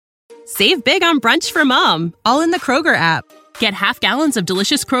Save big on brunch for mom, all in the Kroger app. Get half gallons of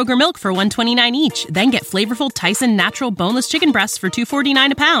delicious Kroger milk for $1.29 each. Then get flavorful Tyson natural boneless chicken breasts for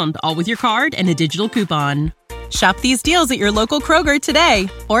 $2.49 a pound, all with your card and a digital coupon. Shop these deals at your local Kroger today,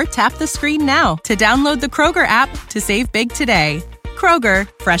 or tap the screen now to download the Kroger app to save big today. Kroger,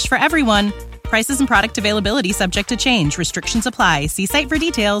 fresh for everyone. Prices and product availability subject to change. Restrictions apply. See site for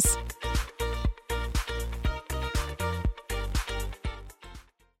details.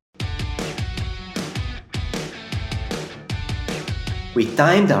 We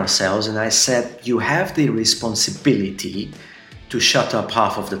timed ourselves and I said, you have the responsibility to shut up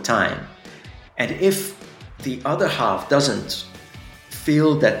half of the time. And if the other half doesn't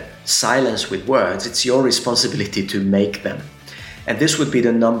fill that silence with words, it's your responsibility to make them. And this would be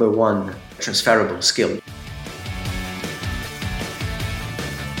the number one transferable skill.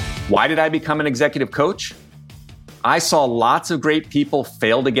 Why did I become an executive coach? I saw lots of great people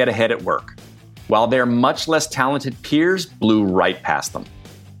fail to get ahead at work, while their much less talented peers blew right past them.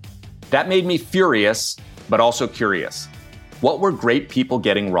 That made me furious, but also curious. What were great people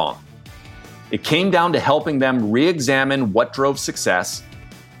getting wrong? It came down to helping them re-examine what drove success,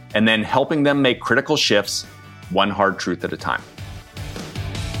 and then helping them make critical shifts, one hard truth at a time.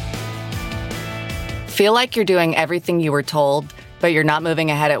 Feel like you're doing everything you were told, but you're not moving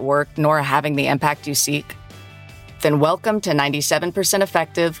ahead at work nor having the impact you seek? Then welcome to 97%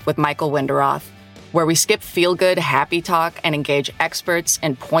 Effective with Michael Winderoth, where we skip feel-good, happy talk and engage experts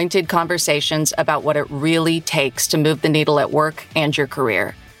in pointed conversations about what it really takes to move the needle at work and your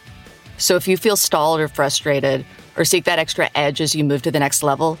career. So if you feel stalled or frustrated, or seek that extra edge as you move to the next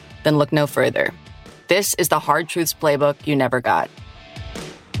level, then look no further. This is the Hard Truths Playbook you never got.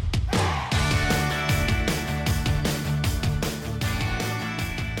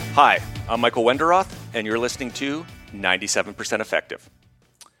 Hi, I'm Michael Winderoth, and you're listening to 97% Effective.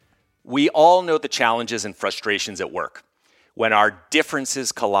 We all know the challenges and frustrations at work, when our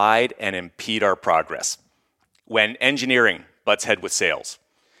differences collide and impede our progress, when engineering butts head with sales,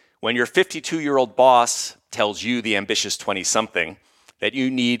 when your 52-year-old boss tells you, the ambitious 20-something, that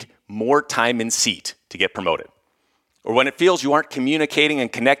you need more time in seat to get promoted, or when it feels you aren't communicating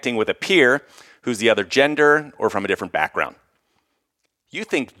and connecting with a peer who's the other gender or from a different background. You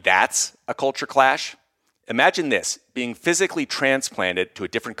think that's a culture clash? Imagine this, being physically transplanted to a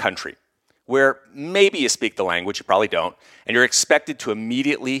different country, where maybe you speak the language, you probably don't, and you're expected to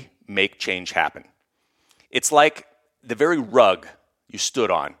immediately make change happen. It's like the very rug you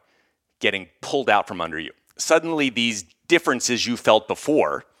stood on getting pulled out from under you. Suddenly, these differences you felt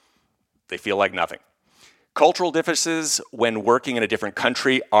before, they feel like nothing. Cultural differences when working in a different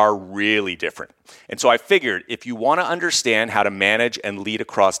country are really different. And so I figured if you want to understand how to manage and lead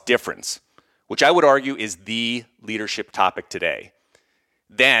across difference, which I would argue is the leadership topic today,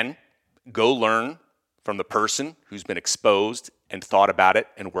 then go learn from the person who's been exposed and thought about it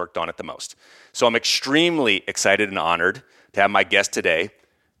and worked on it the most. So I'm extremely excited and honored to have my guest today,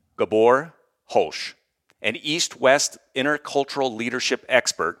 Gabor Holch, an East-West intercultural leadership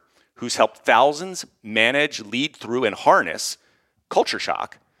expert who's helped thousands manage, lead through, and harness culture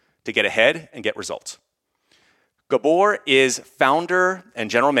shock to get ahead and get results. Gabor is founder and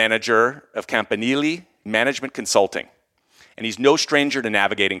general manager of Campanile Management Consulting, and he's no stranger to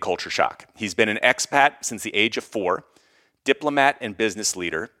navigating culture shock. He's been an expat since the age of 4, diplomat and business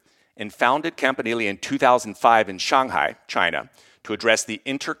leader, and founded Campanile in 2005 in Shanghai, China, to address the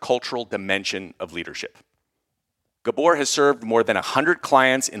intercultural dimension of leadership. Gabor has served more than 100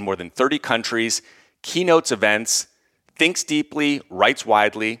 clients in more than 30 countries, keynotes events, thinks deeply, writes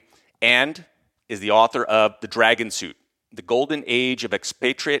widely, and is the author of The Dragon Suit, The Golden Age of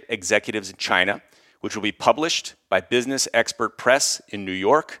Expatriate Executives in China, which will be published by Business Expert Press in New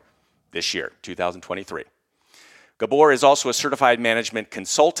York this year, 2023. Gabor is also a certified management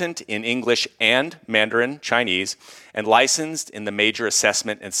consultant in English and Mandarin Chinese, and licensed in the major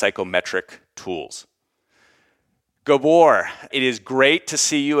assessment and psychometric tools. Gabor, it is great to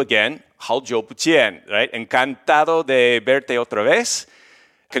see you again. 好久不见, right? Encantado de verte otra vez.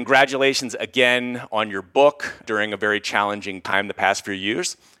 Congratulations again on your book during a very challenging time the past few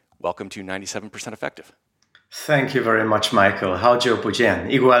years. Welcome to 97% Effective. Thank you very much, Michael. 好久不见.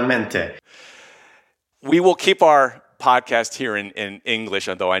 Igualmente. We will keep our podcast here in English,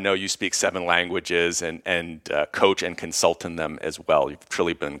 although I know you speak 7 languages and coach and consult in them as well. You've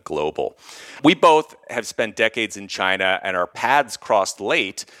truly been global. We both have spent decades in China, and our paths crossed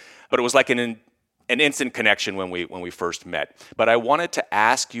late, but it was like an instant connection when we first met. But I wanted to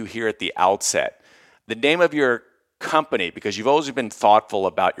ask you here at the outset, the name of your company, because you've always been thoughtful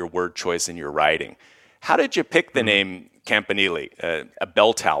about your word choice in your writing. How did you pick the name Campanile, a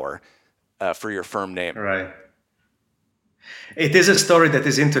bell tower, for your firm name? Right. It is a story that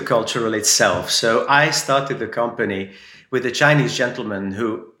is intercultural itself. So I started the company with a Chinese gentleman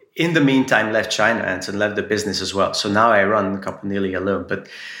who, in the meantime, left China and left the business as well. So now I run the company nearly alone. But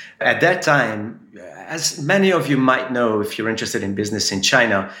at that time, as many of you might know, if you're interested in business in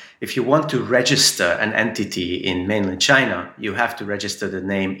China, if you want to register an entity in mainland China, you have to register the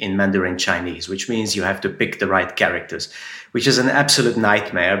name in Mandarin Chinese, which means you have to pick the right characters, which is an absolute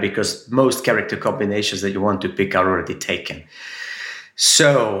nightmare because most character combinations that you want to pick are already taken.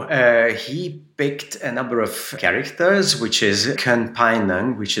 So he picked a number of characters, which is Ken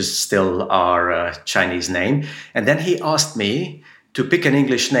Paineng, which is still our Chinese name. And then he asked me to pick an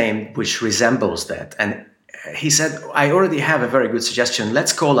English name which resembles that. And he said, I already have a very good suggestion.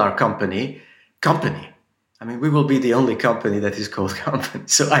 Let's call our company Company. I mean, we will be the only company that is called Company.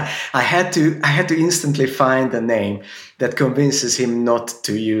 So I had to instantly find a name that convinces him not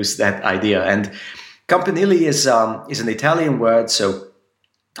to use that idea. And Campanile is an Italian word. So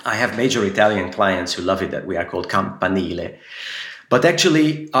I have major Italian clients who love it, that we are called Campanile. But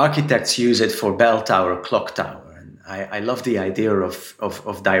actually, architects use it for bell tower, clock tower. I love the idea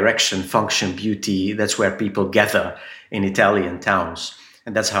of direction, function, beauty. That's where people gather in Italian towns.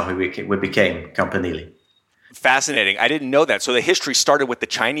 And that's how we became Campanile. Fascinating. I didn't know that. So the history started with the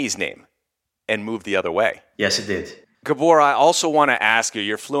Chinese name and moved the other way. Yes, it did. Gabor, I also want to ask you,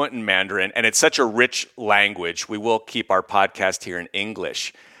 you're fluent in Mandarin, and it's such a rich language. We will keep our podcast here in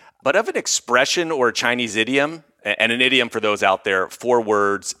English. But of an expression or a Chinese idiom, and an idiom for those out there, 4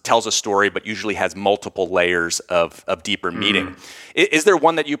 words, tells a story, but usually has multiple layers of deeper meaning. Is there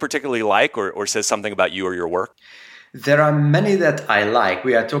one that you particularly like or says something about you or your work? There are many that I like.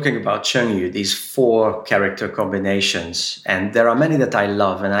 We are talking about Chengyu, these 4 character combinations. And there are many that I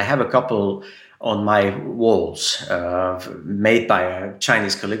love. And I have a couple on my walls made by a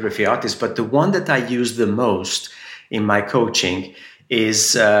Chinese calligraphy artist. But the one that I use the most in my coaching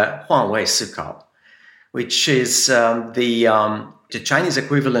is 换位思考, which is the Chinese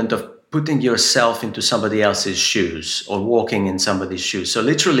equivalent of putting yourself into somebody else's shoes or walking in somebody's shoes. So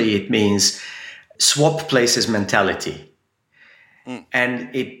literally it means swap places mentality. And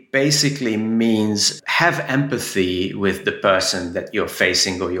it basically means have empathy with the person that you're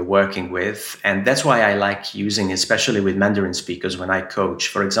facing or you're working with. And that's why I like using, especially with Mandarin speakers, when I coach.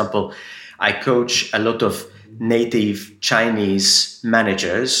 For example, I coach a lot of native Chinese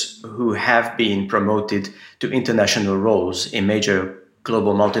managers who have been promoted to international roles in major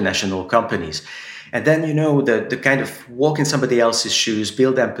global multinational companies. And then, the kind of walk in somebody else's shoes,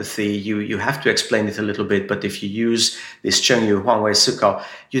 build empathy, you have to explain it a little bit. But if you use this Chengyu Huangwei Sukao,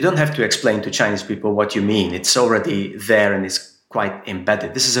 you don't have to explain to Chinese people what you mean. It's already there and it's quite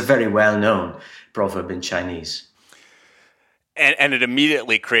embedded. This is a very well-known proverb in Chinese. And it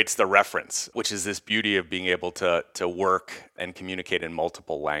immediately creates the reference, which is this beauty of being able to work and communicate in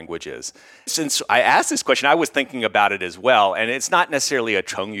multiple languages. Since I asked this question, I was thinking about it as well. And it's not necessarily a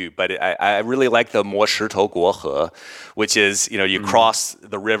Chengyu, but I really like the mo shi tou guo he, which is, you cross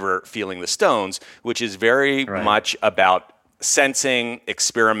the river feeling the stones, which is very much about sensing,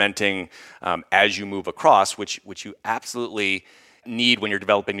 experimenting as you move across, which you absolutely need when you're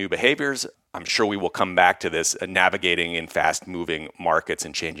developing new behaviors. I'm sure we will come back to this, navigating in fast-moving markets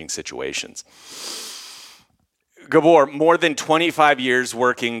and changing situations. Gabor, more than 25 years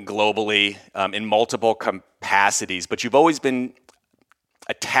working globally in multiple capacities, but you've always been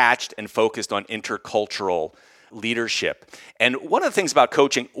attached and focused on intercultural leadership. And one of the things about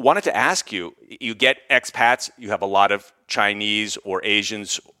coaching, wanted to ask you, you get expats, you have a lot of Chinese or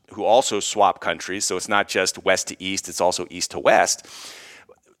Asians who also swap countries, so it's not just west to east, it's also east to west.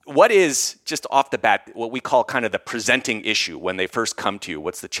 What is, just off the bat, what we call kind of the presenting issue when they first come to you?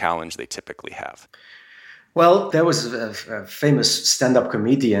 What's the challenge they typically have? Well, there was a famous stand-up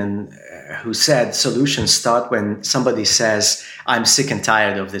comedian who said solutions start when somebody says, I'm sick and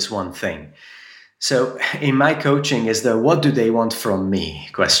tired of this one thing. So in my coaching is the what do they want from me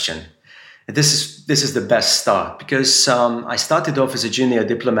question. This is the best start because I started off as a junior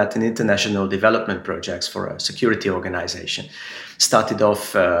diplomat in international development projects for a security organization. Started off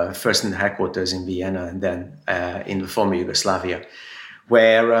first in the headquarters in Vienna and then in the former Yugoslavia,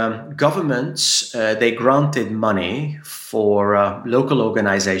 where governments, they granted money for local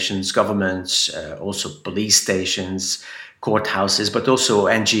organizations, governments, also police stations, courthouses, but also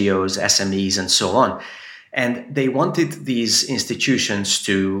NGOs, SMEs, and so on. And they wanted these institutions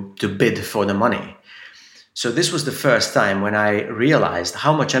to bid for the money. So this was the first time when I realized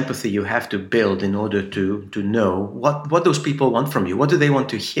how much empathy you have to build in order to know what those people want from you. What do they want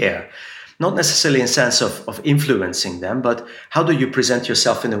to hear? not necessarily in sense of influencing them, but how do you present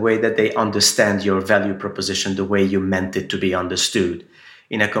yourself in a way that they understand your value proposition the way you meant it to be understood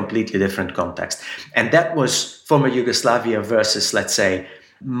in a completely different context. And that was former Yugoslavia versus, let's say,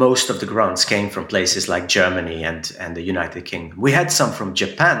 most of the grants came from places like Germany and the United Kingdom. We had some from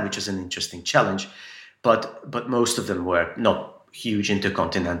Japan, which is an interesting challenge, but most of them were not huge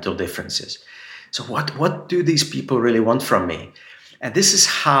intercontinental differences. So what do these people really want from me? And this is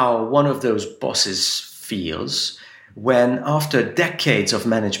how one of those bosses feels when, after decades of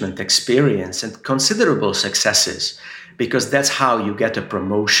management experience and considerable successes, because that's how you get a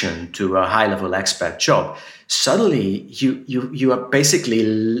promotion to a high-level expert job, suddenly you are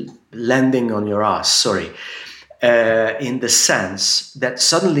basically landing on your ass, in the sense that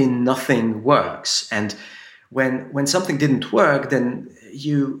suddenly nothing works. And when something didn't work, then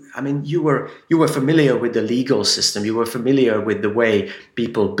you were familiar with the legal system, you were familiar with the way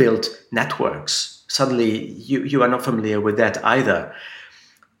people built networks. Suddenly you are not familiar with that either.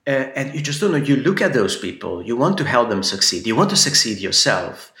 And you just don't know. You look at those people, you want to help them succeed, you want to succeed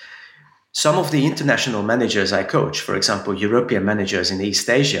yourself. Some of the international managers I coach, for example, European managers in East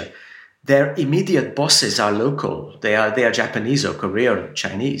Asia, their immediate bosses are local. They are Japanese or Korean or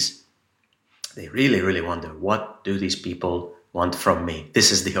Chinese. They really, really wonder, what do these people want from me?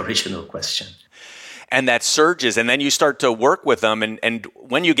 This is the original question. And that surges, and then you start to work with them. And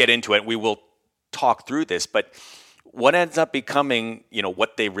when you get into it, we will talk through this, but what ends up becoming,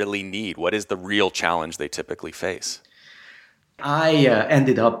 what they really need? What is the real challenge they typically face? I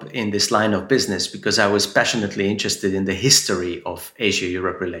ended up in this line of business because I was passionately interested in the history of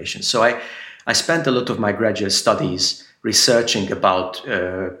Asia-Europe relations. So I spent a lot of my graduate studies researching about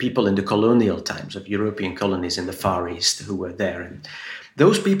people in the colonial times of European colonies in the Far East who were there. And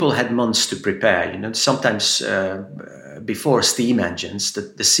those people had months to prepare. Sometimes before steam engines,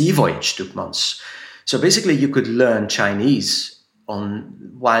 the sea voyage took months. So basically you could learn Chinese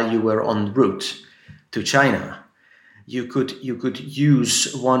while you were en route to China. You could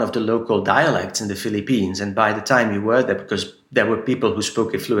use one of the local dialects in the Philippines, and by the time you were there, because there were people who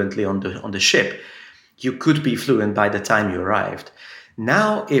spoke it fluently on the ship, you could be fluent by the time you arrived.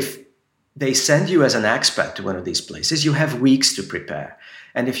 Now, if they send you as an expat to one of these places, you have weeks to prepare.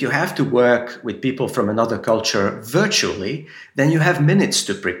 And if you have to work with people from another culture virtually, then you have minutes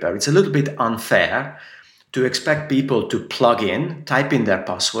to prepare. It's a little bit unfair to expect people to plug in, type in their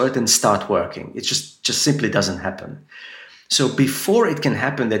password, and start working. It just simply doesn't happen. So before it can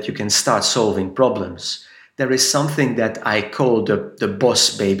happen that you can start solving problems, there is something that I call the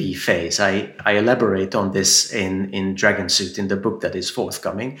boss baby phase. I elaborate on this in Dragon Suit, in the book that is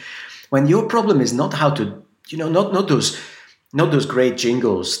forthcoming. When your problem is not how to, not those great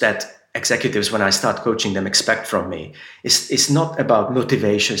jingles that executives, when I start coaching them, expect from me. It's not about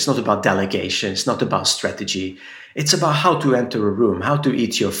motivation. It's not about delegation. It's not about strategy. It's about how to enter a room, how to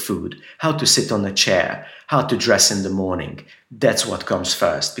eat your food, how to sit on a chair, how to dress in the morning. That's what comes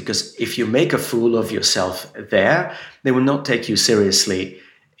first. Because if you make a fool of yourself there, they will not take you seriously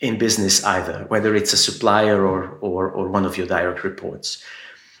in business either, whether it's a supplier or one of your direct reports.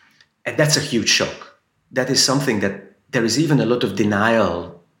 And that's a huge shock. That is something that there is even a lot of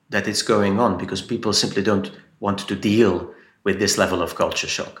denial that it's going on because people simply don't want to deal with this level of culture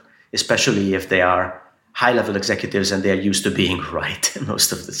shock, especially if they are high-level executives and they're used to being right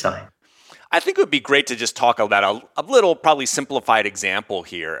most of the time. I think it would be great to just talk about a little probably simplified example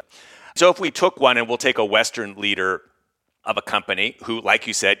here. So if we took one, and we'll take a Western leader of a company who, like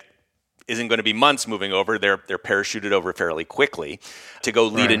you said, isn't going to be months moving over. They're parachuted over fairly quickly to go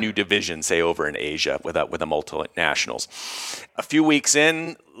lead a new division, say over in Asia with the multinationals. A few weeks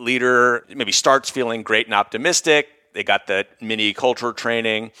in, leader maybe starts feeling great and optimistic. They got the mini cultural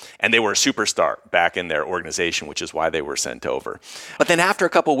training, and they were a superstar back in their organization, which is why they were sent over. But then after a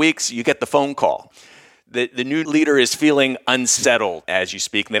couple of weeks, you get the phone call. The new leader is feeling unsettled as you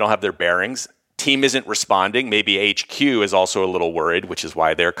speak, and they don't have their bearings. Team isn't responding. Maybe HQ is also a little worried, which is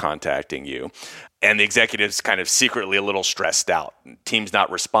why they're contacting you. And the executive's kind of secretly a little stressed out. Team's not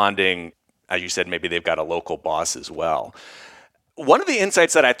responding. As you said, maybe they've got a local boss as well. One of the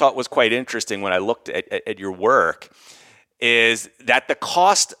insights that I thought was quite interesting when I looked at your work is that the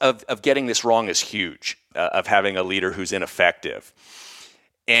cost of getting this wrong is huge, of having a leader who's ineffective.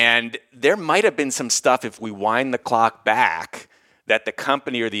 And there might have been some stuff, if we wind the clock back, that the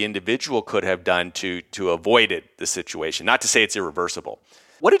company or the individual could have done to avoid the situation. Not to say it's irreversible.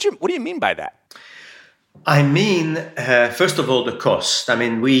 What do you mean by that? I mean, first of all, the cost. I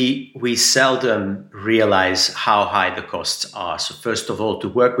mean, we seldom realize how high the costs are. So first of all, to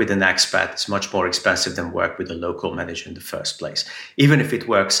work with an expat is much more expensive than work with a local manager in the first place, even if it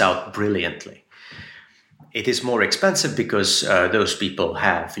works out brilliantly. It is more expensive because those people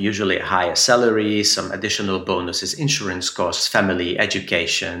have usually a higher salary, some additional bonuses, insurance costs, family,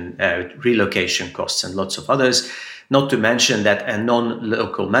 education, relocation costs, and lots of others. Not to mention that a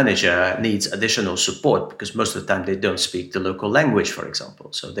non-local manager needs additional support because most of the time they don't speak the local language, for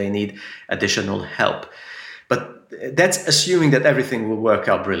example. So they need additional help. But that's assuming that everything will work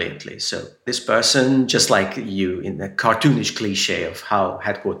out brilliantly. So this person, just like you in the cartoonish cliche of how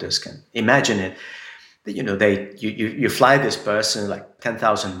headquarters can imagine it, you fly this person like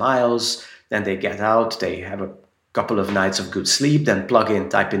 10,000 miles, then they get out, they have a couple of nights of good sleep, then plug in,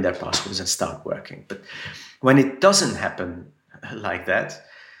 type in their passwords and start working. But when it doesn't happen like that,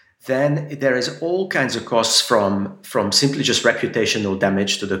 then there is all kinds of costs from simply just reputational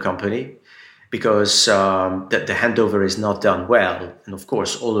damage to the company because the handover is not done well. And of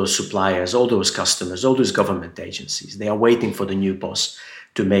course, all those suppliers, all those customers, all those government agencies, they are waiting for the new boss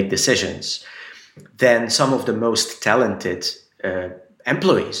to make decisions. Then some of the most talented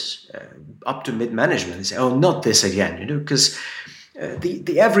employees up to mid-management say, oh, not this again, because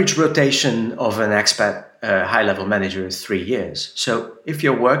the average rotation of an expat high-level manager is 3 years. So if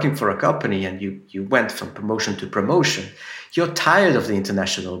you're working for a company and you went from promotion to promotion, you're tired of the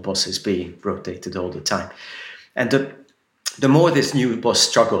international bosses being rotated all the time. And the more this new boss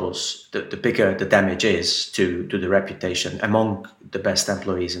struggles, the bigger the damage is to the reputation among the best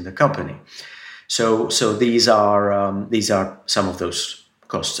employees in the company. So these are some of those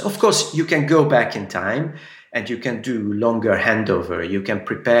costs. Of course, you can go back in time and you can do longer handover. You can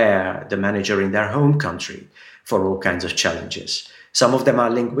prepare the manager in their home country for all kinds of challenges. Some of them are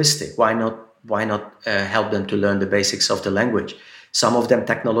linguistic. Why not help them to learn the basics of the language? Some of them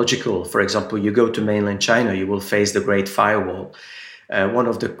technological. For example, you go to mainland China, you will face the Great Firewall. One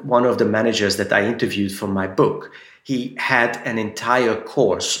of the managers that I interviewed for my book, he had an entire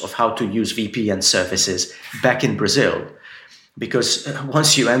course of how to use VPN services back in Brazil, because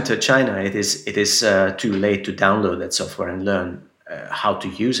once you enter China, it is too late to download that software and learn how to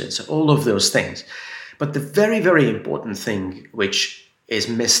use it. So all of those things. But the very, very important thing, which is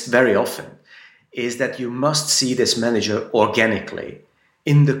missed very often, is that you must see this manager organically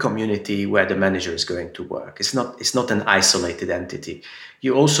in the community where the manager is going to work. It's not an isolated entity.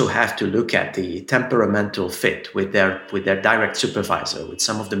 You also have to look at the temperamental fit with their direct supervisor, with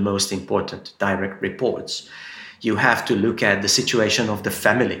some of the most important direct reports. You have to look at the situation of the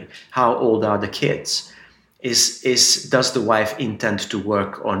family. How old are the kids? Does the wife intend to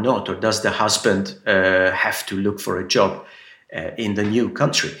work or not? Or does the husband have to look for a job in the new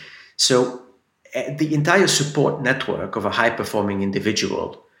country? So the entire support network of a high-performing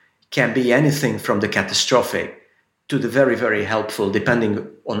individual can be anything from the catastrophic to the very, very helpful, depending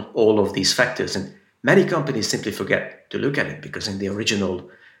on all of these factors. And many companies simply forget to look at it because in the original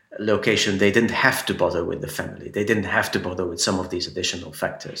location, they didn't have to bother with the family. They didn't have to bother with some of these additional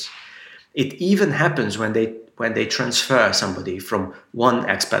factors. It even happens when they transfer somebody from one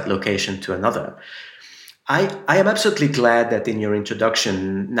expat location to another. I am absolutely glad that in your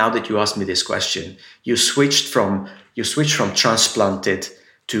introduction, now that you asked me this question, you switched from transplanted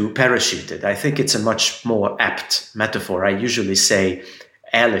to parachuted. I think it's a much more apt metaphor. I usually say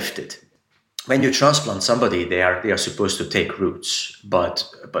airlifted. When you transplant somebody, they are supposed to take roots, but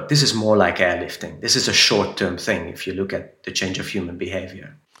this is more like airlifting. This is a short-term thing if you look at the change of human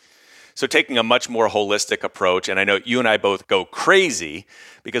behavior. So taking a much more holistic approach, and I know you and I both go crazy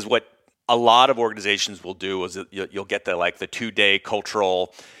because what a lot of organizations will do is you'll get the 2-day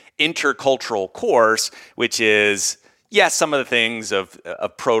intercultural course, which is, yes, some of the things of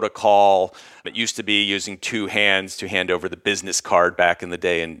protocol. It used to be using 2 hands to hand over the business card back in the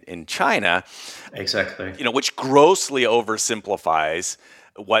day in China. Exactly. Which grossly oversimplifies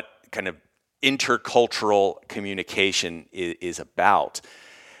what kind of intercultural communication is about.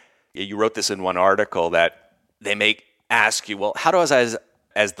 You wrote this in one article that they may ask you, well, how does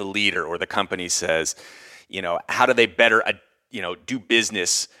as the leader or the company says, how do they better, do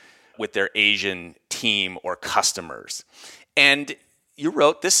business with their Asian team or customers? And you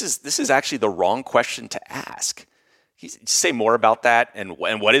wrote, this is actually the wrong question to ask. Can you say more about that and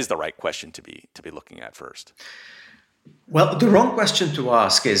what is the right question to be looking at first? Well, the wrong question to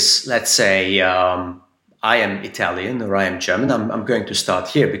ask is, let's say, I am Italian or I am German. I'm going to start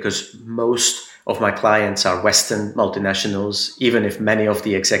here because most of my clients are Western multinationals, even if many of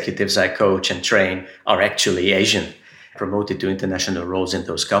the executives I coach and train are actually Asian. promoted to international roles in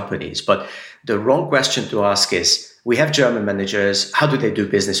those companies. But the wrong question to ask is, we have German managers, how do they do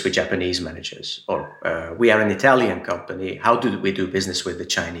business with Japanese managers? Or we are an Italian company, how do we do business with the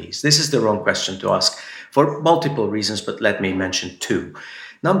Chinese? This is the wrong question to ask for multiple reasons, but let me mention two.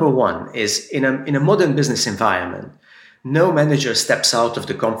 Number one is, in a modern business environment, no manager steps out of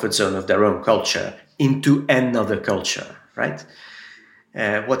the comfort zone of their own culture into another culture, right?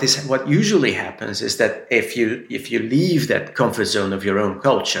 What usually happens is that if you leave that comfort zone of your own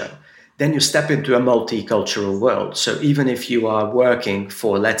culture, then you step into a multicultural world. So even if you are working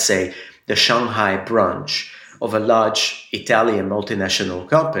for, let's say, the Shanghai branch of a large Italian multinational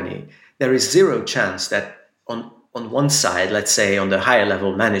company, there is zero chance that on one side, let's say on the higher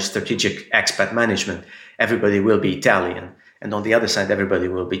level managed strategic expat management, everybody will be Italian. And on the other side, everybody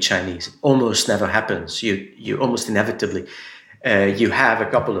will be Chinese. It almost never happens. You almost inevitably, you have a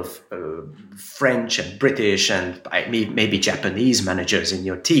couple of French and British and maybe Japanese managers in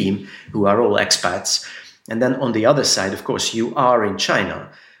your team who are all expats. And then on the other side, of course, you are in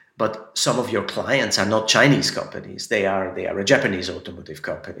China, but some of your clients are not Chinese companies. They are a Japanese automotive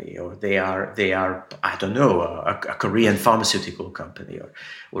company, or they are I don't know, a Korean pharmaceutical company,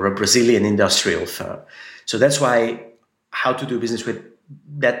 or a Brazilian industrial firm. So that's why how to do business with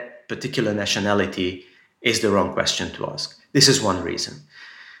that particular nationality is the wrong question to ask. This is one reason.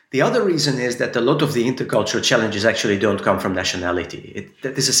 The other reason is that a lot of the intercultural challenges actually don't come from nationality.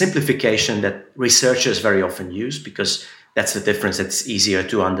 That is a simplification that researchers very often use because that's the difference. It's easier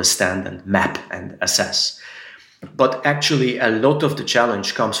to understand and map and assess. But actually, a lot of the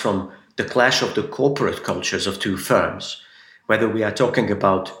challenge comes from the clash of the corporate cultures of two firms, whether we are talking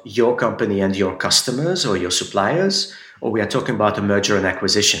about your company and your customers or your suppliers, or we are talking about a merger and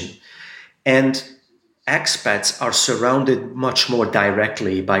acquisition. And expats are surrounded much more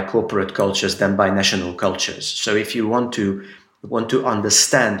directly by corporate cultures than by national cultures. So if you want to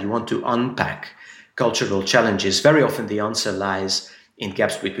understand, you want to unpack cultural challenges, very often the answer lies in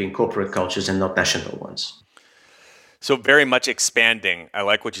gaps between corporate cultures and not national ones. So very much expanding. I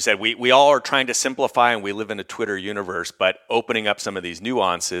like what you said. We all are trying to simplify, and we live in a Twitter universe, but opening up some of these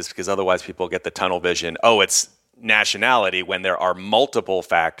nuances, because otherwise people get the tunnel vision. Oh, it's nationality, when there are multiple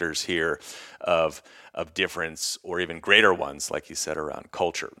factors here of difference, or even greater ones, like you said, around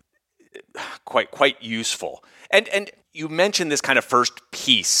culture. Quite useful. And you mentioned this kind of first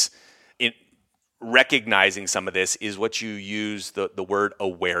piece in recognizing some of this is what you use, the word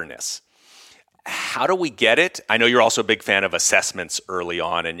awareness. How do we get it? I know you're also a big fan of assessments early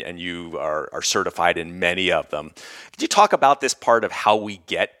on, and you are certified in many of them. Could you talk about this part of how we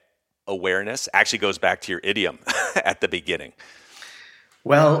get awareness? Actually goes back to your idiom at the beginning.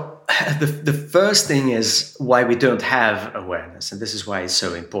 Well, the first thing is why we don't have awareness, and this is why it's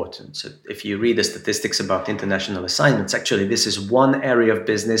so important. So if you read the statistics about international assignments, actually this is one area of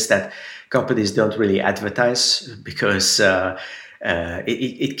business that companies don't really advertise because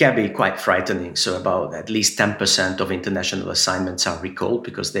it can be quite frightening. So about at least 10% of international assignments are recalled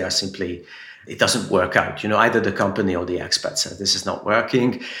because they are simply, it doesn't work out. Either the company or the expat said this is not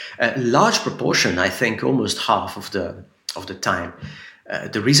working. A large proportion, I think almost half of the time.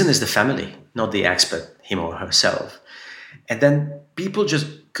 The reason is the family, not the expat, him or herself. And then people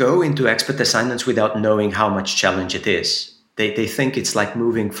just go into expat assignments without knowing how much challenge it is. They think it's like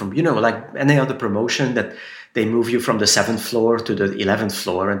moving from, like any other promotion, that they move you from the 7th floor to the 11th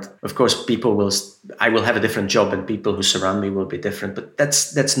floor. And of course, I will have a different job and people who surround me will be different. But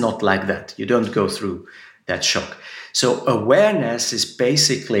that's not like that. You don't go through that shock. So awareness is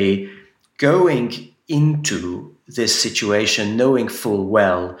basically going into this situation, knowing full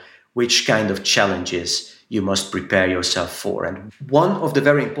well which kind of challenges you must prepare yourself for. And one of the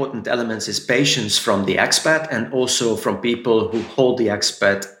very important elements is patience from the expat and also from people who hold the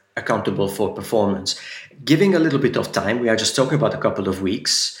expat accountable for performance. Giving a little bit of time, we are just talking about a couple of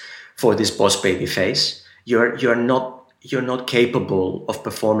weeks for this boss baby phase. You're not capable of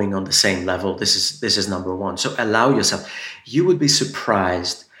performing on the same level. This is number one. So allow yourself. You would be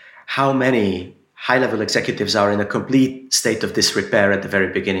surprised how many high-level executives are in a complete state of disrepair at the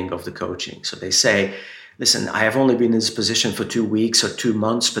very beginning of the coaching. So they say, listen, I have only been in this position for 2 weeks or 2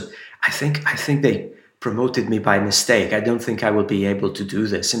 months, but I think they promoted me by mistake. I don't think I will be able to do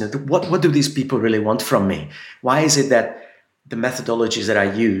this. What do these people really want from me? Why is it that the methodologies that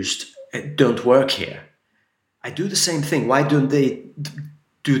I used don't work here? I do the same thing. Why don't they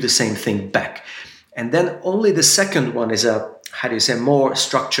do the same thing back? And then only the second one is a more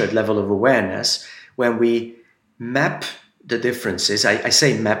structured level of awareness when we map the differences. I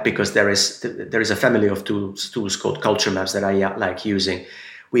say map because there is a family of tools called culture maps that I like using,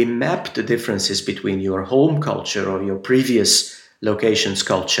 We map the differences between your home culture or your previous location's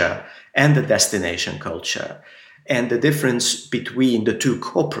culture and the destination culture, and the difference between the two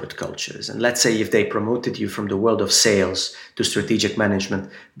corporate cultures. And let's say if they promoted you from the world of sales to strategic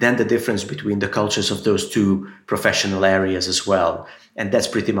management, then the difference between the cultures of those two professional areas as well. And that's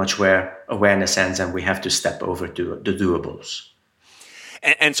pretty much where awareness ends, and we have to step over to the doables.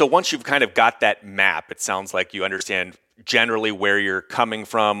 And so once you've kind of got that map, it sounds like you understand generally where you're coming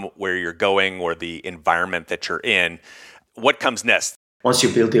from, where you're going, or the environment that you're in. What comes next? Once you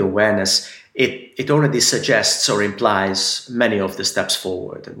build the awareness, it already suggests or implies many of the steps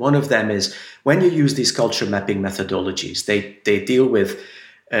forward. And one of them is when you use these culture mapping methodologies, they deal with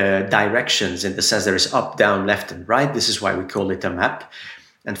directions in the sense there is up, down, left, and right. This is why we call it a map.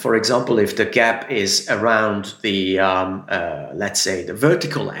 And for example, if the gap is around the, let's say, the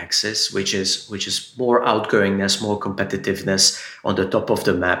vertical axis, which is more outgoingness, more competitiveness on the top of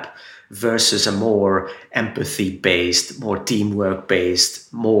the map, versus a more empathy-based, more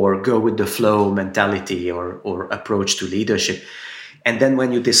teamwork-based, more go-with-the-flow mentality or approach to leadership. And then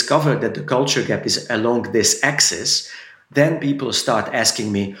when you discover that the culture gap is along this axis, then people start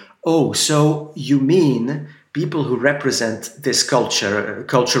asking me, oh, so you mean people who represent this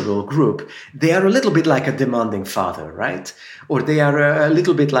cultural group, they are a little bit like a demanding father, right? Or they are a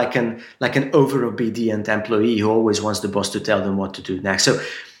little bit like an over-obedient employee who always wants the boss to tell them what to do next. So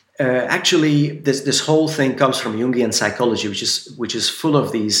actually, this whole thing comes from Jungian psychology, which is full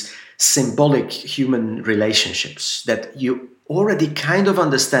of these symbolic human relationships that you already kind of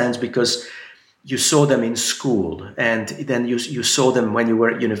understand because you saw them in school, and then you saw them when you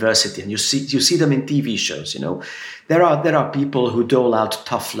were at university, and you see them in TV shows. There are people who dole out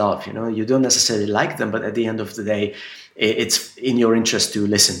tough love. You don't necessarily like them, but at the end of the day, it's in your interest to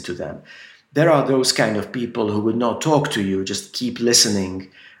listen to them. There are those kind of people who would not talk to you, just keep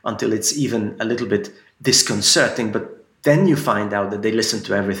listening until it's even a little bit disconcerting, but then you find out that they listen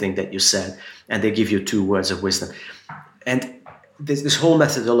to everything that you said and they give you 2 words of wisdom. And this whole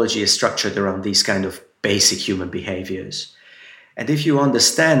methodology is structured around these kind of basic human behaviors. And if you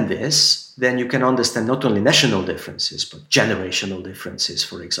understand this, then you can understand not only national differences, but generational differences,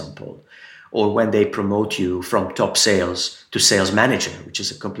 for example, or when they promote you from top sales to sales manager, which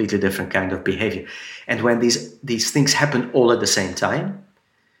is a completely different kind of behavior. And when these things happen all at the same time,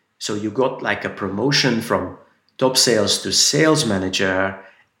 so you got like a promotion from top sales to sales manager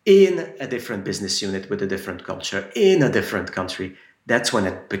in a different business unit with a different culture in a different country, that's when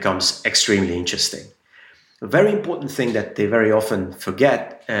it becomes extremely interesting. A very important thing that they very often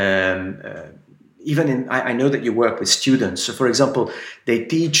forget, I know that you work with students. So for example, they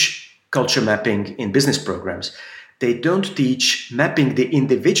teach culture mapping in business programs. They don't teach mapping the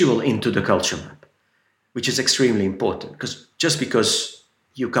individual into the culture map, which is extremely important, because just because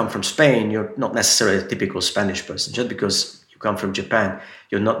you come from Spain, you're not necessarily a typical Spanish person. Just because you come from Japan,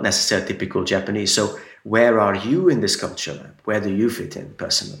 you're not necessarily a typical Japanese. So where are you in this culture map? Where do you fit in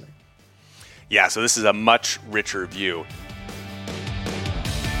personally? Yeah, so this is a much richer view.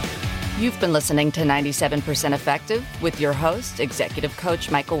 You've been listening to 97% Effective with your host, Executive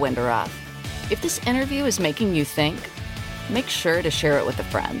Coach Michael Winderoth. If this interview is making you think, make sure to share it with a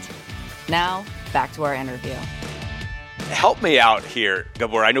friend. Now, back to our interview. Help me out here,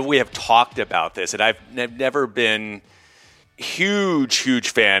 Gabor. I know we have talked about this, and I've never been huge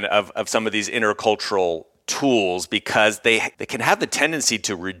fan of some of these intercultural tools because they can have the tendency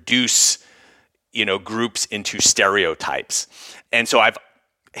to reduce, groups into stereotypes. And so I've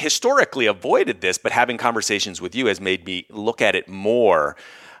historically avoided this, but having conversations with you has made me look at it more,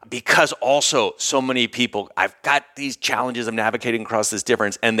 because also so many people, I've got these challenges of navigating across this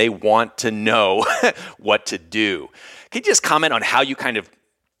difference, and they want to know what to do. Can you just comment on how you kind of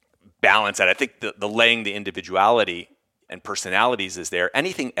balance that? I think the laying the individuality and personalities is there.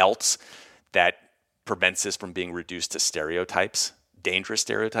 Anything else that prevents this from being reduced to stereotypes, dangerous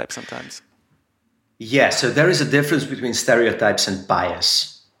stereotypes sometimes? Yeah, so there is a difference between stereotypes and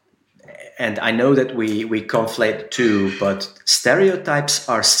bias. And I know that we conflate two, but stereotypes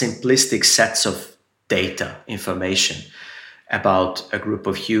are simplistic sets of data, information about a group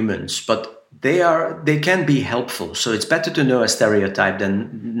of humans, but they can be helpful. So it's better to know a stereotype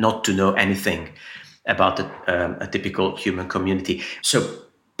than not to know anything about a typical human community. So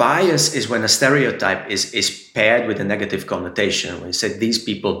bias is when a stereotype is paired with a negative connotation. When you say these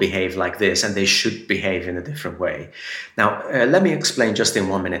people behave like this and they should behave in a different way. Now, let me explain just in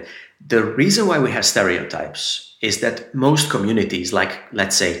 1 minute. The reason why we have stereotypes is that most communities, like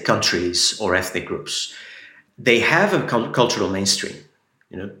let's say countries or ethnic groups, they have a cultural mainstream.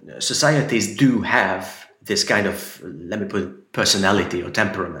 Societies do have this kind of, let me put it, personality or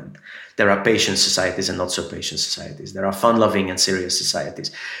temperament. There are patient societies and not so patient societies. There are fun-loving and serious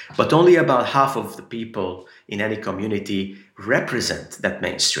societies. But only about half of the people in any community represent that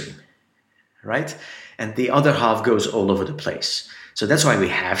mainstream, right? And the other half goes all over the place. So that's why we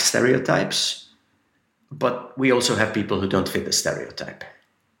have stereotypes, but we also have people who don't fit the stereotype.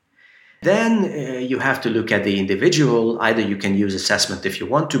 Then you have to look at the individual. Either you can use assessment if you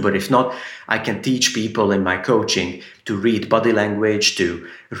want to, but if not, I can teach people in my coaching to read body language, to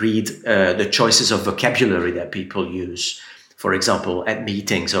read the choices of vocabulary that people use, for example, at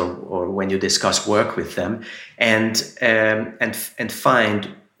meetings or when you discuss work with them, and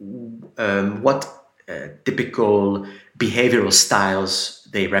find what typical behavioral styles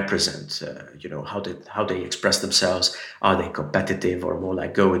they represent, how they express themselves. Are they competitive or more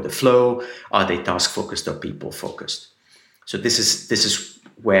like go with the flow? Are they task focused or people focused? So this is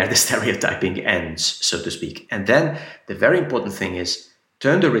where the stereotyping ends, so to speak. And then the very important thing is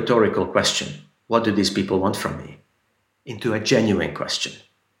turn the rhetorical question, what do these people want from me, into a genuine question.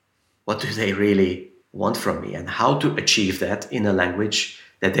 What do they really want from me, and how to achieve that in a language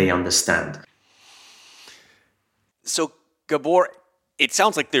that they understand. So, Gabor, it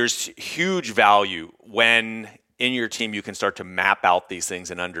sounds like there's huge value when in your team you can start to map out these things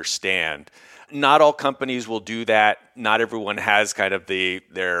and understand. Not all companies will do that. Not everyone has kind of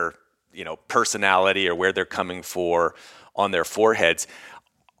their personality or where they're coming for on their foreheads.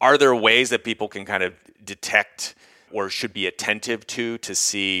 Are there ways that people can kind of detect or should be attentive to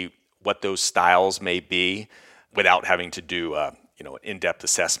see what those styles may be without having to do an in-depth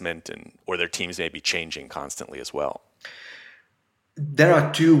assessment or their teams may be changing constantly as well? There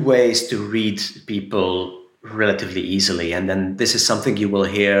are two ways to read people relatively easily. And then this is something you will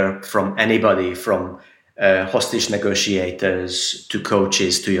hear from anybody, from hostage negotiators to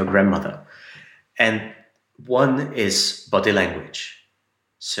coaches to your grandmother. And one is body language.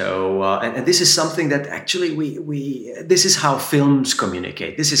 So, and this is something that actually this is how films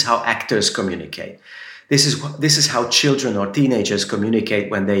communicate. This is how actors communicate. This is how children or teenagers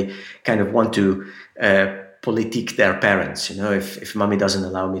communicate when they kind of want to politique their parents. If mommy doesn't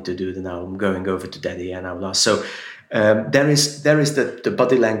allow me to do, then I'm going over to daddy and I'll ask. So there is the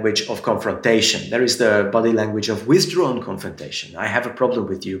body language of confrontation. There is the body language of withdrawn confrontation. I have a problem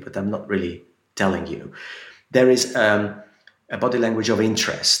with you, but I'm not really telling you. There is a body language of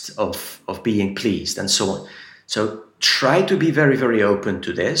interest, of being pleased, and so on. So try to be very, very open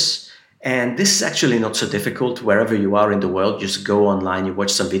to this. And this is actually not so difficult. Wherever you are in the world, just go online, you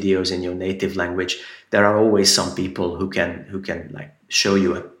watch some videos in your native language. There are always some people who can like show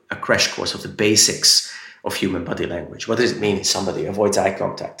you a crash course of the basics of human body language. What does it mean if somebody avoids eye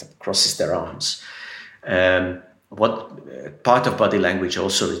contact and crosses their arms? What part of body language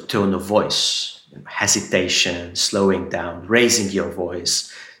also is tone of voice, hesitation, slowing down, raising your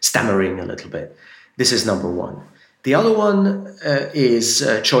voice, stammering a little bit. This is number one. The other one is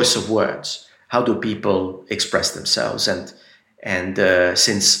choice of words. How do people express themselves? And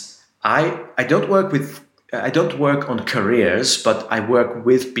since I don't work on careers, but I work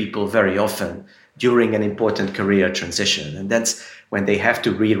with people very often during an important career transition, and that's when they have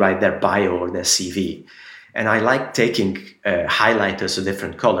to rewrite their bio or their CV. And I like taking highlighters of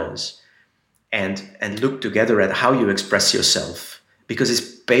different colors and look together at how you express yourself, because it's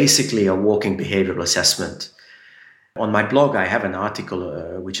basically a walking behavioral assessment. On my blog, I have an article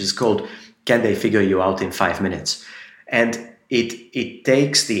which is called "Can They Figure You Out in 5 Minutes?" And it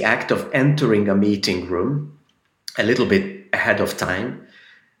takes the act of entering a meeting room a little bit ahead of time,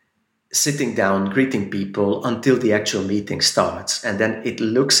 sitting down, greeting people until the actual meeting starts. And then it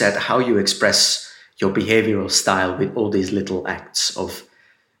looks at how you express your behavioral style with all these little acts of,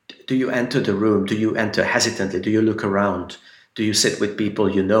 do you enter the room? Do you enter hesitantly? Do you look around? Do you sit with people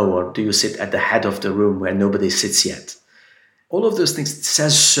you know, or do you sit at the head of the room where nobody sits yet? All of those things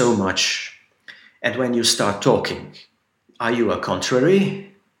says so much. And when you start talking, are you a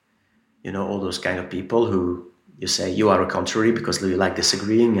contrary? All those kind of people who you say you are a contrary because you like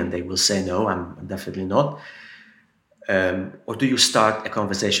disagreeing, and they will say, no, I'm definitely not. Or do you start a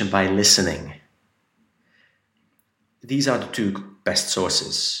conversation by listening? These are the two best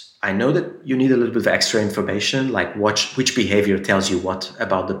sources. I know that you need a little bit of extra information, like which behavior tells you what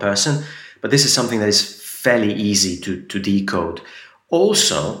about the person, but this is something that is fairly easy to decode.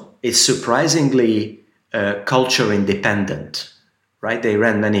 Also, it's surprisingly culture independent, right? They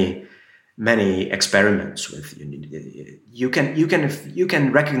ran many experiments with. You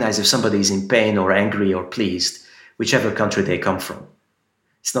can recognize if somebody is in pain or angry or pleased, whichever country they come from.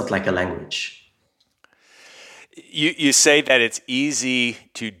 It's not like a language. You say that it's easy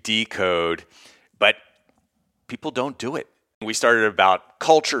to decode, but people don't do it. We started about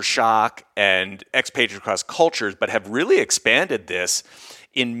culture shock and expatriate across cultures, but have really expanded this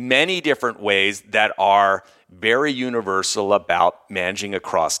in many different ways that are very universal about managing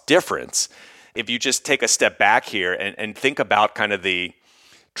across difference. If you just take a step back here and think about kind of the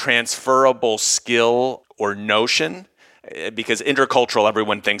transferable skill or notion, because intercultural,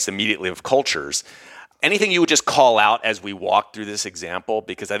 everyone thinks immediately of cultures. Anything you would just call out as we walk through this example?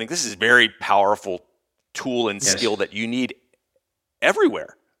 Because I think this is a very powerful tool and skill that you need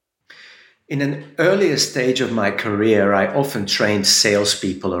everywhere. In an earlier stage of my career, I often trained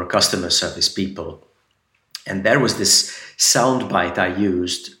salespeople or customer service people. And there was this soundbite I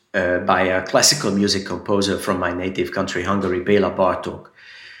used by a classical music composer from my native country, Hungary, Béla Bartók,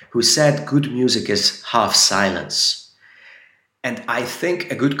 who said, "Good music is half silence." And I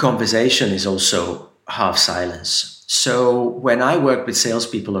think a good conversation is also half silence. So when I work with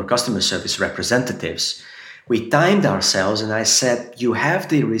salespeople or customer service representatives, we timed ourselves and I said, you have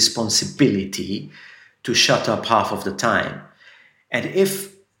the responsibility to shut up half of the time. And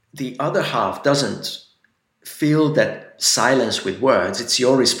if the other half doesn't fill that silence with words, it's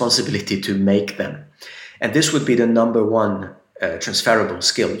your responsibility to make them. And this would be the number one transferable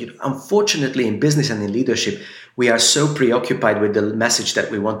skill. Unfortunately, in business and in leadership, we are so preoccupied with the message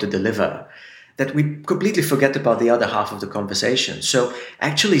that we want to deliver that we completely forget about the other half of the conversation. So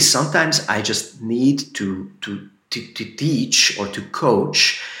actually, sometimes I just need to teach or to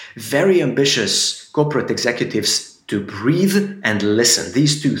coach very ambitious corporate executives to breathe and listen.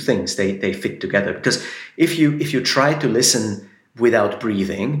 These two things, they fit together. Because if you try to listen without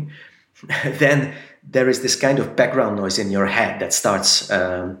breathing, then there is this kind of background noise in your head that starts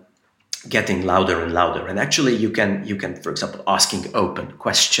getting louder and louder. And actually, you can, for example, asking open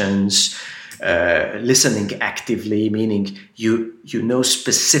questions, listening actively, meaning you know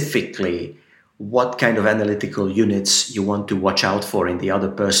specifically what kind of analytical units you want to watch out for in the other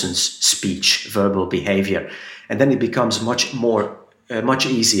person's speech, verbal behavior. And then it becomes much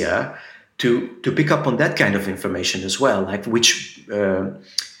easier to pick up on that kind of information as well, like which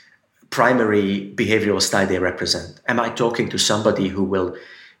primary behavioral style they represent. Am I talking to somebody who will,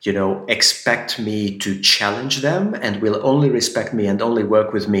 expect me to challenge them and will only respect me and only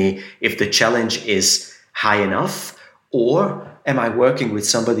work with me if the challenge is high enough? Or am I working with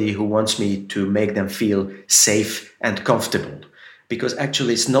somebody who wants me to make them feel safe and comfortable? Because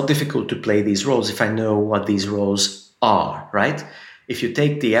actually it's not difficult to play these roles if I know what these roles are, right? If you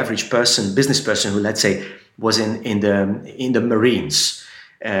take the average person, business person who, let's say, was in the Marines,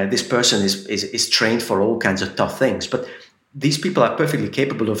 this person is trained for all kinds of tough things, but these people are perfectly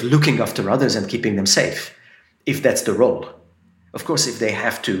capable of looking after others and keeping them safe, if that's the role. Of course, if they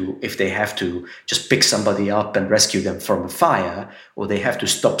have to just pick somebody up and rescue them from a fire, or they have to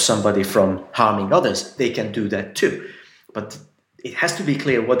stop somebody from harming others, they can do that too. But it has to be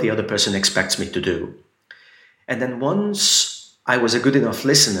clear what the other person expects me to do. And then once I was a good enough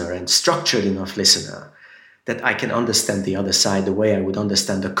listener and structured enough listener that I can understand the other side the way I would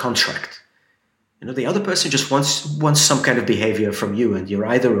understand a contract. The other person just wants some kind of behavior from you, and you're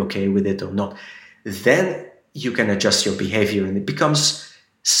either okay with it or not. Then you can adjust your behavior, and it becomes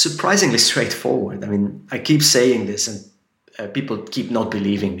surprisingly straightforward. I mean, I keep saying this, and people keep not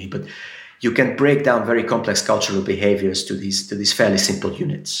believing me, but you can break down very complex cultural behaviors to these fairly simple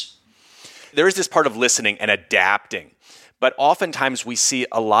units. There is this part of listening and adapting, but oftentimes we see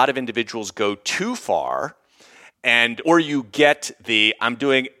a lot of individuals go too far, or you get I'm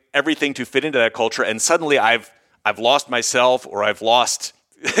doing everything to fit into that culture, and suddenly I've lost myself, or I've lost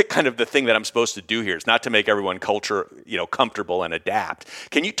kind of the thing that I'm supposed to do here. It's not to make everyone comfortable and adapt.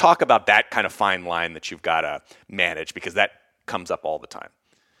 Can you talk about that kind of fine line that you've got to manage, because that comes up all the time?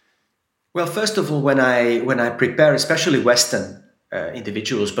 Well, first of all, when I prepare, especially Western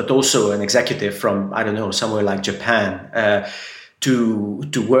individuals, but also an executive from, somewhere like Japan,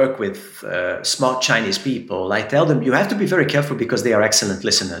 to work with smart Chinese people, I tell them you have to be very careful because they are excellent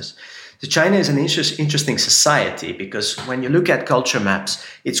listeners. So China is an interesting society because when you look at culture maps,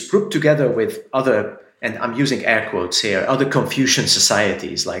 it's grouped together with other, and I'm using air quotes here, other Confucian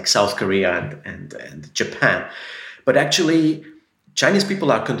societies like South Korea and Japan. But actually, Chinese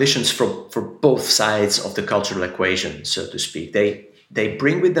people are conditioned for both sides of the cultural equation, so to speak. They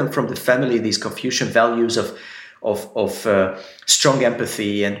bring with them from the family these Confucian values of strong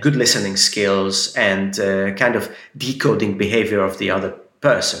empathy and good listening skills and kind of decoding behavior of the other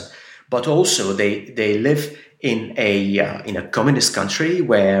person. But also they live in a communist country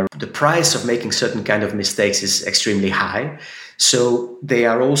where the price of making certain kind of mistakes is extremely high. So they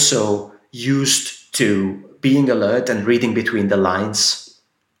are also used to being alert and reading between the lines.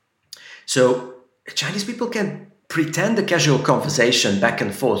 So Chinese people can pretend a casual conversation back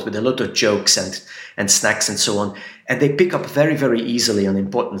and forth with a lot of jokes and snacks and so on, and they pick up very, very easily on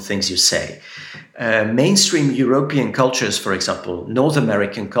important things you say. Mainstream European cultures, for example, North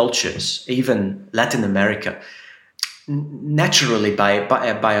American cultures, even Latin America, naturally by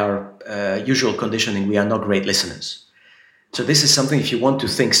our usual conditioning, we are not great listeners. So this is something, if you want to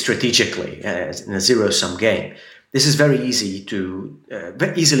think strategically in a zero-sum game, this is very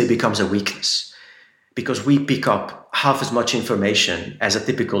easily becomes a weakness, because we pick up half as much information as a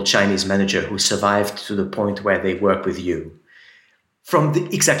typical Chinese manager who survived to the point where they work with you from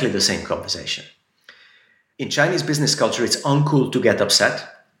exactly the same conversation. In Chinese business culture, it's uncool to get upset,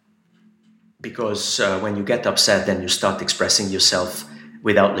 because when you get upset, then you start expressing yourself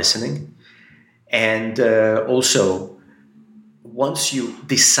without listening. And also, once you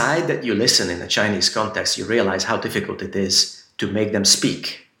decide that you listen in a Chinese context, you realize how difficult it is to make them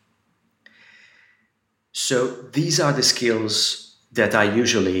speak. So these are the skills that I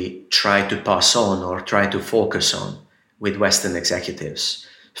usually try to pass on or try to focus on with Western executives.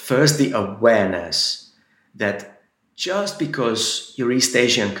 First, the awareness that just because your East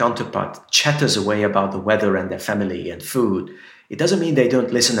Asian counterpart chatters away about the weather and their family and food, it doesn't mean they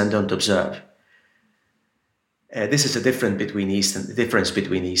don't listen and don't observe. This is the difference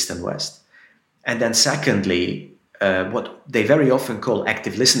between East and West. And then secondly, what they very often call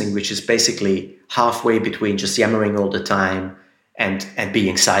active listening, which is basically halfway between just yammering all the time and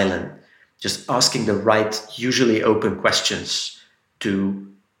being silent, just asking the right, usually open questions to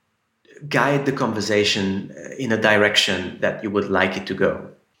guide the conversation in a direction that you would like it to go.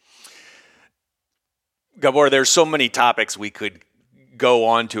 Gabor, there's so many topics we could go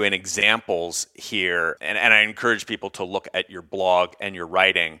on to and examples here, and I encourage people to look at your blog and your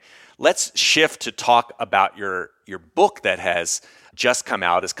writing. Let's shift to talk about your book that has just come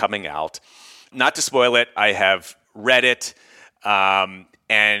out, is coming out. Not to spoil it, I have read it, and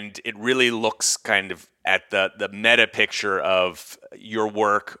it really looks kind of at the meta picture of your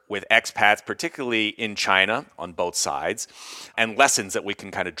work with expats, particularly in China on both sides, and lessons that we can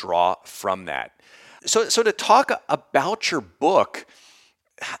kind of draw from that. So to talk about your book,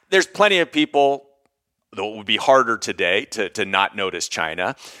 there's plenty of people, though it would be harder today to not notice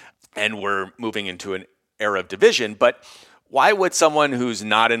China, and we're moving into an era of division, but why would someone who's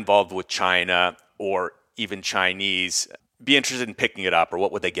not involved with China or even Chinese be interested in picking it up, or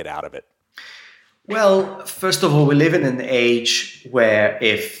what would they get out of it? Well, first of all, we live in an age where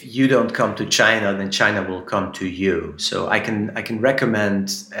if you don't come to China, then China will come to you. So I can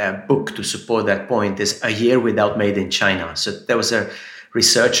recommend a book to support that point, is A Year Without Made in China. So there was a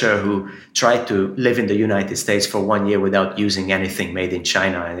researcher who tried to live in the United States for 1 year without using anything made in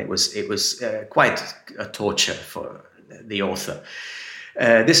China, and it was quite a torture for the author.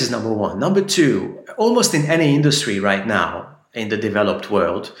 This is number one. Number two, almost in any industry right now in the developed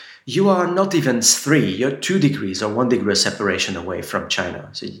world, you are not even 3, you're 2 degrees or 1 degree separation away from China.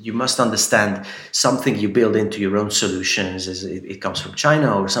 So you must understand something you build into your own solutions, it comes from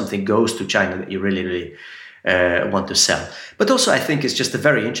China, or something goes to China that you really want to sell. But also I think it's just a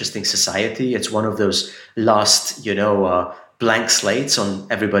very interesting society. It's one of those last, blank slates on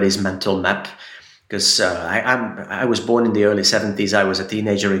everybody's mental map. Because I was born in the early 70s. I was a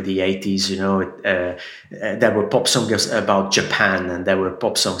teenager in the 80s. There were pop songs about Japan, and there were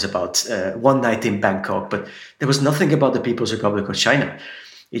pop songs about one night in Bangkok. But there was nothing about the People's Republic of China.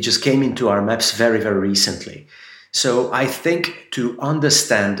 It just came into our maps very, very recently. So I think to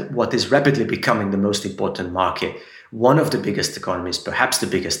understand what is rapidly becoming the most important market, one of the biggest economies, perhaps the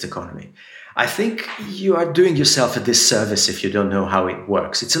biggest economy, I think you are doing yourself a disservice if you don't know how it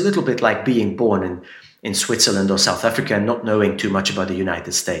works. It's a little bit like being born in Switzerland or South Africa and not knowing too much about the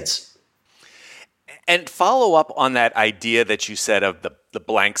United States. And follow up on that idea that you said of the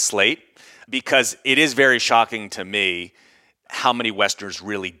blank slate, because it is very shocking to me how many Westerners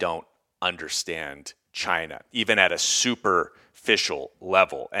really don't understand China, even at a superficial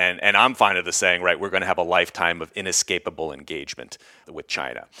level. And I'm fine with the saying, right, we're going to have a lifetime of inescapable engagement with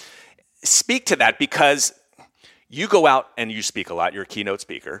China. Speak to that, because you go out and you speak a lot. You're a keynote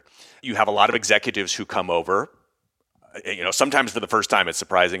speaker. You have a lot of executives who come over. Sometimes for the first time, it's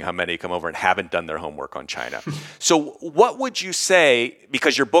surprising how many come over and haven't done their homework on China. So what would you say,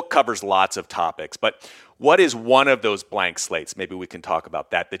 because your book covers lots of topics, but what is one of those blank slates? Maybe we can talk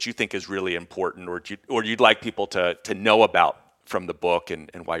about that you think is really important, or you'd like people to know about from the book and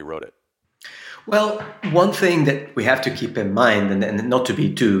why you wrote it? Well, one thing that we have to keep in mind, and not to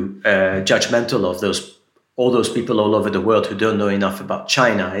be too judgmental of all those people all over the world who don't know enough about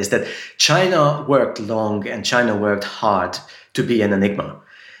China, is that China worked long and China worked hard to be an enigma.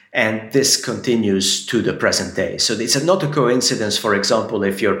 And this continues to the present day. So it's not a coincidence, for example,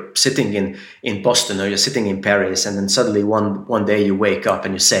 if you're sitting in Boston or you're sitting in Paris, and then suddenly one day you wake up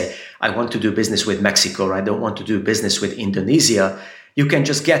and you say, I want to do business with Mexico, or I don't want to do business with Indonesia. You can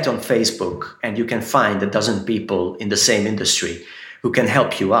just get on Facebook and you can find a dozen people in the same industry who can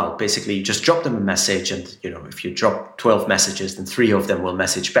help you out. Basically, you just drop them a message, and if you drop 12 messages, then 3 of them will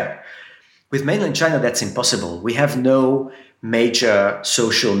message back. With mainland China, that's impossible. We have no major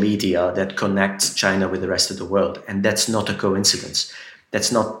social media that connects China with the rest of the world. And that's not a coincidence.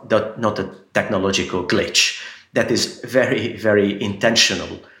 That's not a technological glitch. That is very, very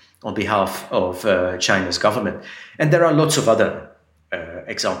intentional on behalf of China's government. And there are lots of other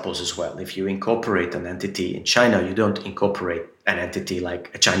examples as well. If you incorporate an entity in China, you don't incorporate an entity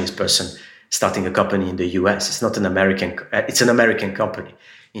like a Chinese person starting a company in the US. It's not an American, it's an American company.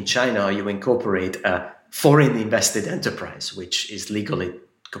 In China, you incorporate a foreign invested enterprise, which is legally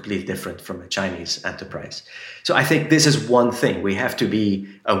completely different from a Chinese enterprise. So I think this is one thing. We have to be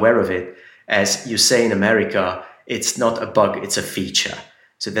aware of it. As you say in America, it's not a bug, it's a feature.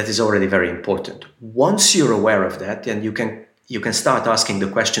 So that is already very important. Once you're aware of that, then you can start asking the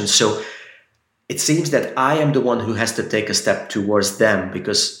question. So it seems that I am the one who has to take a step towards them,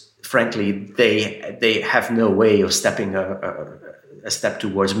 because frankly, they have no way of stepping a step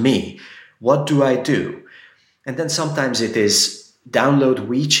towards me. What do I do? And then sometimes it is download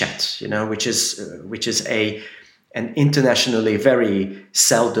WeChat, which is an internationally very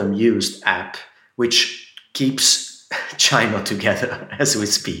seldom used app, which keeps China together as we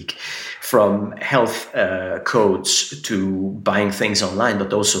speak, from health codes to buying things online,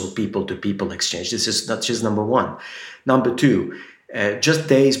 but also people-to-people exchange. This is not just number one. Number two, just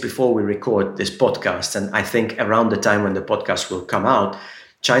days before we record this podcast, and I think around the time when the podcast will come out,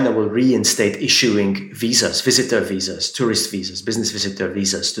 China will reinstate issuing visas, visitor visas, tourist visas, business visitor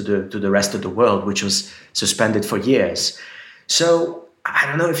visas to the rest of the world, which was suspended for years. So I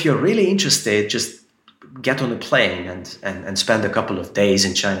don't know, if you're really interested, just get on a plane and spend a couple of days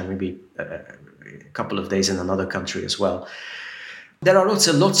in China, maybe a couple of days in another country as well. There are lots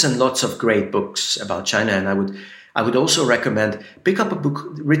and lots of great books about China, and I would also recommend pick up a book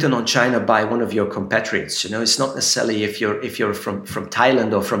written on China by one of your compatriots. It's not necessarily if you're from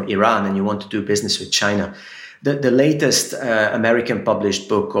Thailand or from Iran and you want to do business with China. The latest American published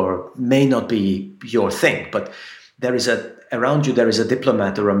book or may not be your thing, but around you there is a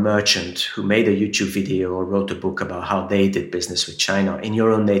diplomat or a merchant who made a YouTube video or wrote a book about how they did business with China in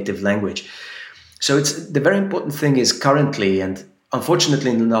your own native language. So the very important thing is currently, and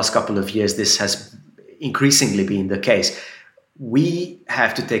unfortunately in the last couple of years, this has increasingly been the case, we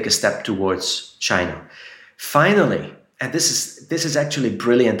have to take a step towards China. Finally, and this is actually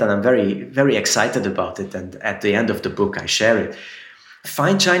brilliant, and I'm very, very excited about it, and at the end of the book I share it.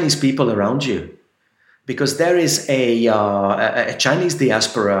 Find Chinese people around you, because there is a Chinese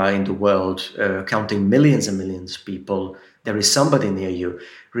diaspora in the world, counting millions and millions of people. There is somebody near you.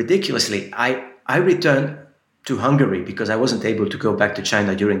 Ridiculously, I returned to Hungary because I wasn't able to go back to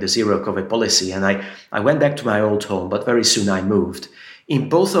China during the zero COVID policy. And I went back to my old home, but very soon I moved. In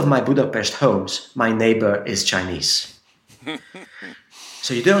both of my Budapest homes, my neighbor is Chinese.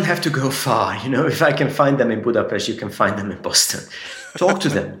 So you don't have to go far. If I can find them in Budapest, you can find them in Boston. Talk to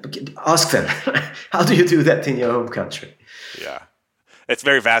them, ask them, how do you do that in your home country? Yeah, it's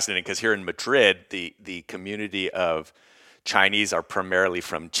very fascinating because here in Madrid, the community of Chinese are primarily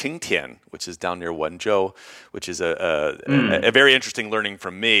from Qingtian, which is down near Wenzhou, which is a very interesting learning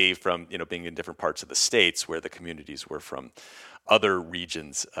from me from being in different parts of the States where the communities were from other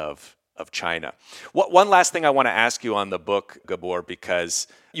regions of China. One last thing I want to ask you on the book, Gabor, because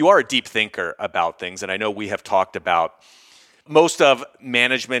you are a deep thinker about things, and I know we have talked about most of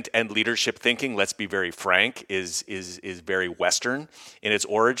management and leadership thinking, let's be very frank, is very Western in its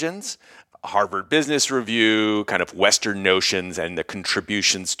origins. Harvard Business Review, kind of Western notions and the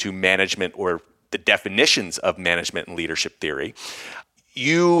contributions to management or the definitions of management and leadership theory.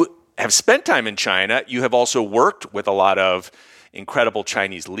 You have spent time in China. You have also worked with a lot of incredible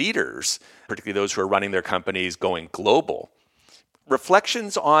Chinese leaders, particularly those who are running their companies going global.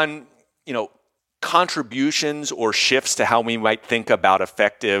 Reflections on, contributions or shifts to how we might think about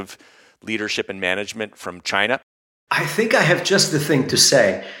effective leadership and management from China? I think I have just the thing to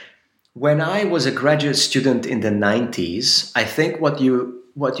say. When I was a graduate student in the 90s, I think what you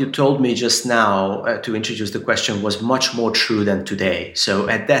told me just now to introduce the question was much more true than today. So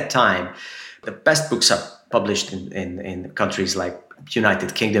at that time, the best books are published in countries like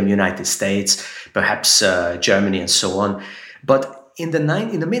United Kingdom, United States, perhaps Germany and so on. But in the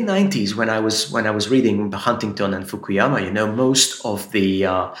mid 90s, when I was reading Huntington and Fukuyama, most of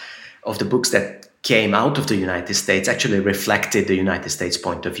the books that came out of the United States actually reflected the United States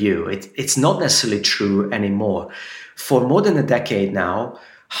point of view. It's not necessarily true anymore. For more than a decade now,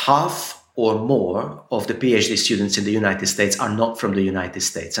 half or more of the PhD students in the United States are not from the United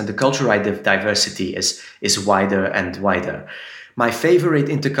States, and the cultural diversity is wider and wider. My favorite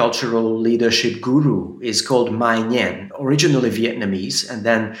intercultural leadership guru is called Mai Nguyen, originally Vietnamese, and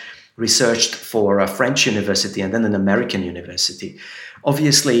then researched for a French university and then an American university.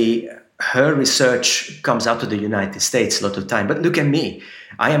 Obviously, her research comes out of the United States a lot of time. But look at me.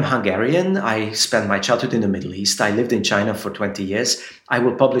 I am Hungarian. I spent my childhood in the Middle East. I lived in China for 20 years. I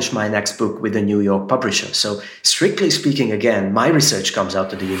will publish my next book with a New York publisher. So strictly speaking, again, my research comes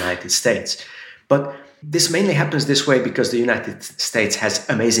out of the United States. But this mainly happens this way because the United States has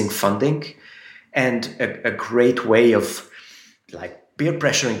amazing funding and a great way of peer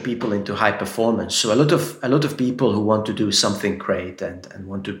pressuring people into high performance. So a lot of people who want to do something great and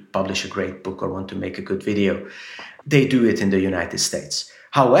want to publish a great book or want to make a good video, they do it in the United States.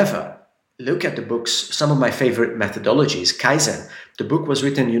 However, look at the books. Some of my favorite methodologies, Kaizen. The book was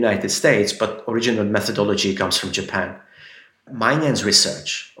written in the United States, but original methodology comes from Japan. Mai Nguyen's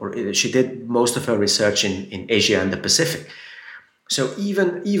research, she did most of her research in Asia and the Pacific. So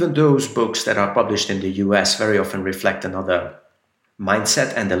even those books that are published in the US very often reflect another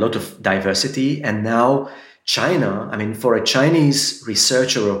mindset and a lot of diversity. And now China, for a Chinese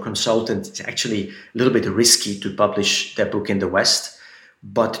researcher or consultant, it's actually a little bit risky to publish their book in the West.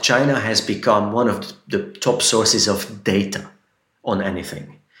 But China has become one of the top sources of data on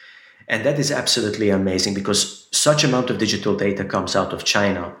anything. And that is absolutely amazing because such amount of digital data comes out of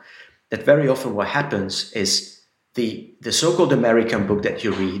China that very often what happens is the so-called American book that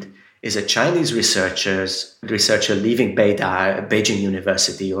you read is a Chinese researcher leaving Beijing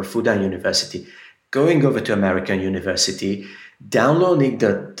University or Fudan University, going over to American University, downloading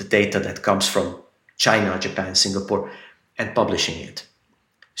the data that comes from China, Japan, Singapore, and publishing it.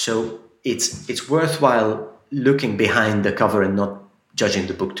 So it's worthwhile looking behind the cover and not judging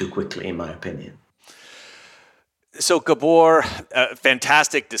the book too quickly, in my opinion. So Gabor,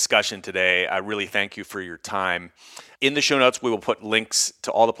 fantastic discussion today. I really thank you for your time. In the show notes, we will put links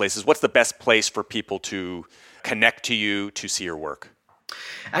to all the places. What's the best place for people to connect to you, to see your work?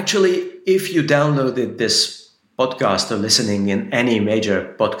 Actually, if you downloaded this podcast or listening in any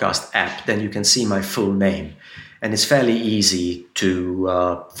major podcast app, then you can see my full name. And it's fairly easy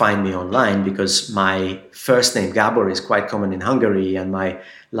to find me online because my first name, Gabor, is quite common in Hungary, and my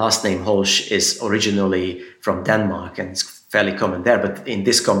last name, Holch, is originally from Denmark, and it's fairly common there. But in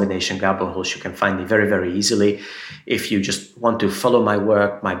this combination, Gabor, Holch, you can find me very, very easily. If you just want to follow my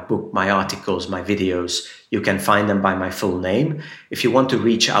work, my book, my articles, my videos, you can find them by my full name. If you want to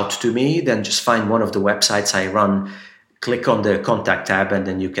reach out to me, then just find one of the websites I run. Click on the contact tab, and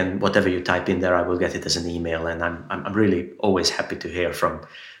then you can, whatever you type in there, I will get it as an email. And I'm really always happy to hear from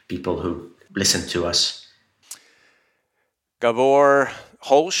people who listen to us. Gabor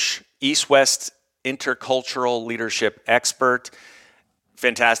Holch, East-West intercultural leadership expert.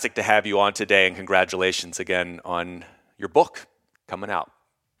 Fantastic to have you on today, and congratulations again on your book coming out.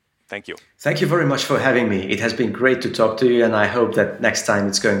 Thank you. Thank you very much for having me. It has been great to talk to you, and I hope that next time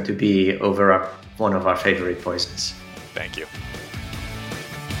it's going to be over one of our favorite poisons. Thank you.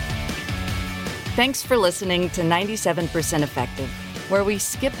 Thanks for listening to 97% Effective, where we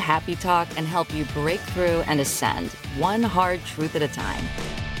skip happy talk and help you break through and ascend one hard truth at a time.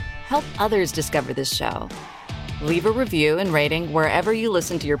 Help others discover this show. Leave a review and rating wherever you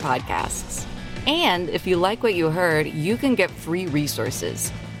listen to your podcasts. And if you like what you heard, you can get free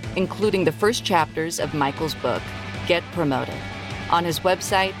resources, including the first chapters of Michael's book, Get Promoted, on his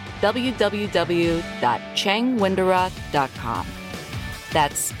website, www.changwenderoth.com.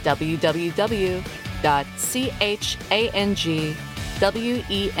 That's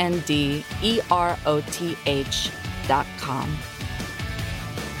www.changwenderoth.com.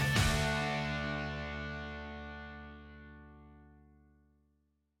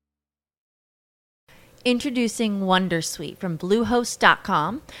 Introducing Wondersuite from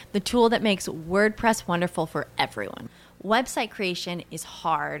Bluehost.com, the tool that makes WordPress wonderful for everyone. Website creation is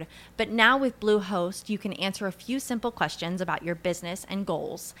hard, but now with Bluehost, you can answer a few simple questions about your business and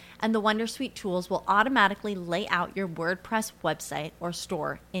goals, and the Wondersuite tools will automatically lay out your WordPress website or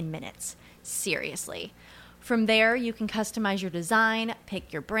store in minutes. Seriously. From there, you can customize your design,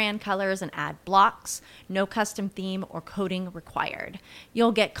 pick your brand colors, and add blocks. No custom theme or coding required.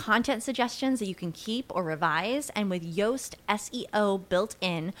 You'll get content suggestions that you can keep or revise, and with Yoast SEO built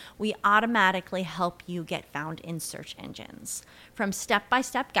in, we automatically help you get found in search engines. From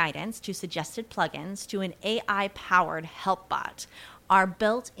step-by-step guidance to suggested plugins to an AI-powered help bot, our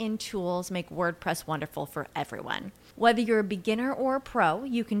built-in tools make WordPress wonderful for everyone. Whether you're a beginner or a pro,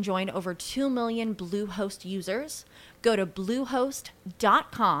 you can join over 2 million Bluehost users. Go to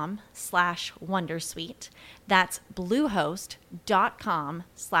bluehost.com/wondersuite. That's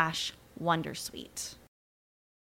bluehost.com/wondersuite.